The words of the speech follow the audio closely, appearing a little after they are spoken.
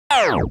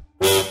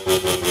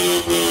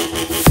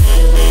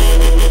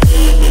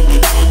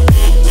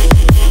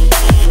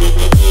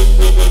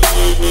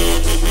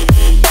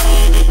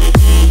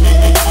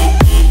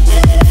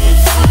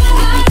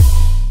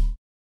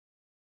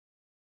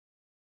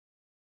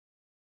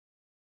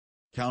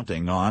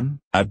Counting on,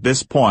 at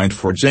this point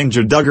for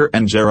Jinger Duggar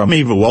and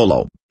Jeremy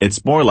Vuolo,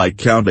 it's more like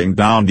counting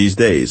down these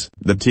days.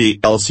 The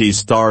TLC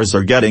stars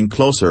are getting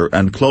closer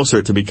and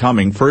closer to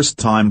becoming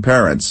first-time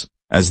parents,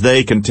 as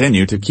they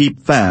continue to keep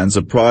fans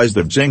apprised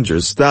of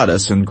Jinger's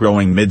status and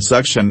growing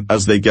midsection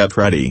as they get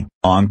ready.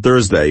 On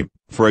Thursday,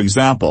 for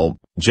example,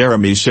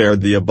 Jeremy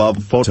shared the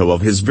above photo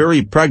of his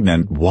very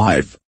pregnant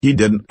wife. He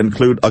didn't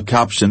include a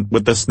caption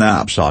with the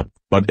snapshot,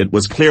 but it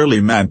was clearly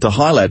meant to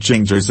highlight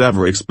Jinger's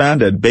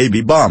ever-expanded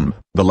baby bump.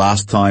 The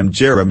last time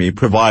Jeremy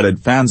provided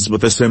fans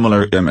with a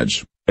similar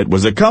image, it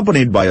was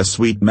accompanied by a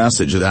sweet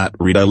message that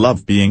read, "I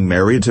love being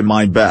married to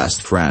my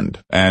best friend."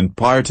 And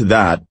prior to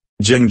that,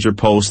 Jinger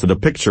posted a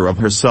picture of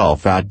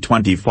herself at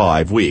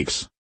 25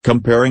 weeks,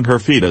 comparing her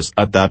fetus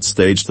at that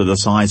stage to the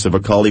size of a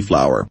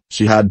cauliflower.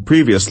 She had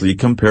previously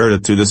compared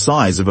it to the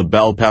size of a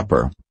bell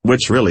pepper,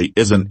 which really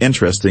is an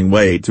interesting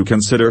way to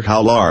consider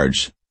how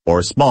large,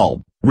 or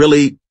small,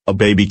 really, a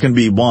baby can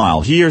be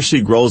while he or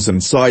she grows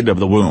inside of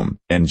the womb.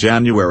 In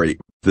January,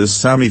 this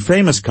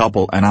semi-famous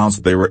couple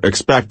announced they were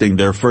expecting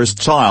their first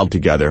child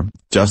together,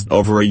 just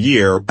over a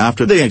year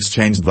after they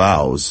exchanged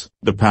vows.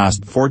 "The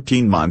past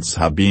 14 months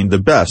have been the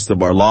best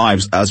of our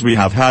lives as we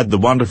have had the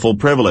wonderful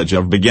privilege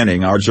of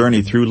beginning our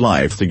journey through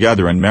life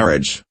together in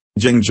marriage,"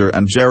 Jinger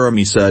and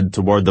Jeremy said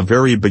toward the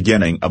very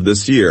beginning of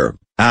this year,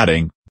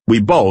 adding, "We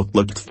both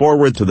looked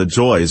forward to the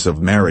joys of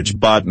marriage,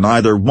 but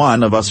neither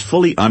one of us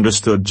fully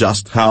understood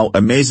just how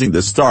amazing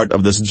the start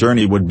of this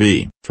journey would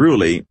be.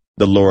 Truly,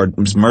 the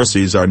Lord's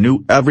mercies are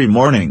new every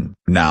morning.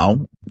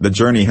 Now, the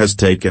journey has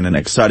taken an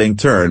exciting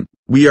turn.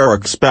 We are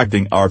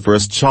expecting our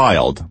first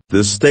child."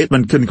 This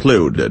statement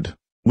concluded,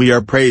 "We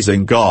are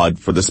praising God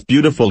for this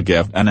beautiful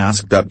gift and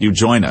ask that you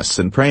join us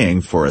in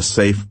praying for a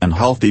safe and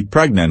healthy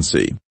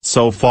pregnancy."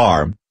 So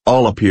far,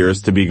 all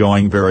appears to be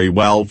going very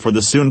well for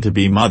the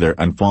soon-to-be mother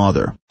and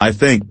father. "I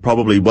think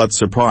probably what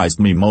surprised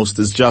me most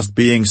is just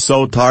being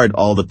so tired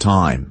all the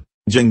time,"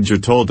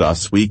 Jinger told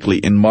Us Weekly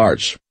in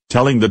March,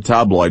 telling the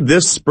tabloid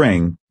this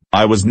spring,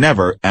 "I was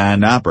never a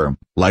napper,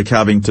 like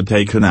having to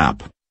take a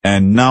nap,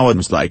 and now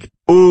it's like,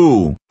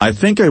 ooh, I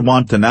think I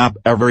want to nap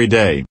every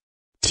day."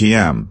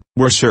 TM,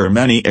 we're sure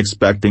many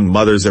expecting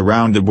mothers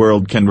around the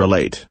world can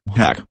relate.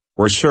 Heck,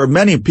 we're sure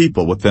many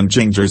people within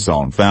Jinger's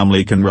own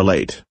family can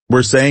relate.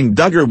 "We're saying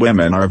Duggar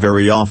women are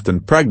very often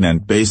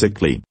pregnant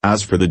basically."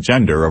 As for the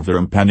gender of their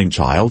impending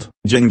child,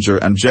 Jinger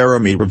and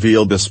Jeremy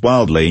revealed this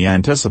wildly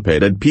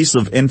anticipated piece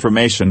of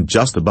information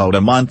just about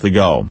a month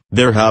ago.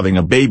 "They're having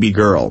a baby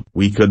girl.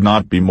 We could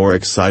not be more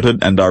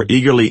excited and are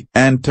eagerly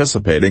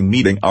anticipating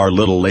meeting our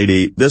little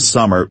lady this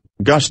summer,"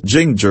 gushed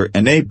Jinger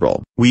in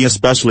April. "We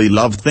especially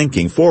love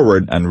thinking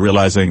forward and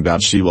realizing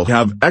that she will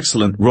have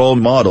excellent role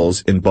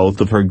models in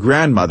both of her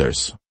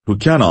grandmothers, who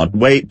cannot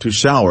wait to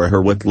shower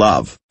her with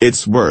love."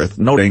 It's worth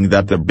noting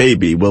that the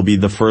baby will be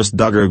the first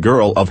Duggar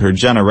girl of her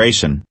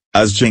generation,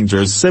 as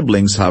Jinger's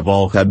siblings have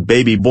all had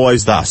baby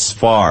boys thus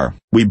far.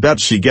 "We bet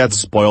she gets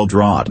spoiled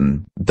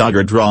rotten."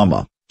 Duggar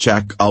drama.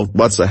 Check out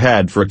what's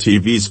ahead for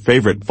TV's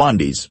favorite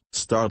fundies.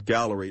 Start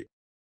gallery.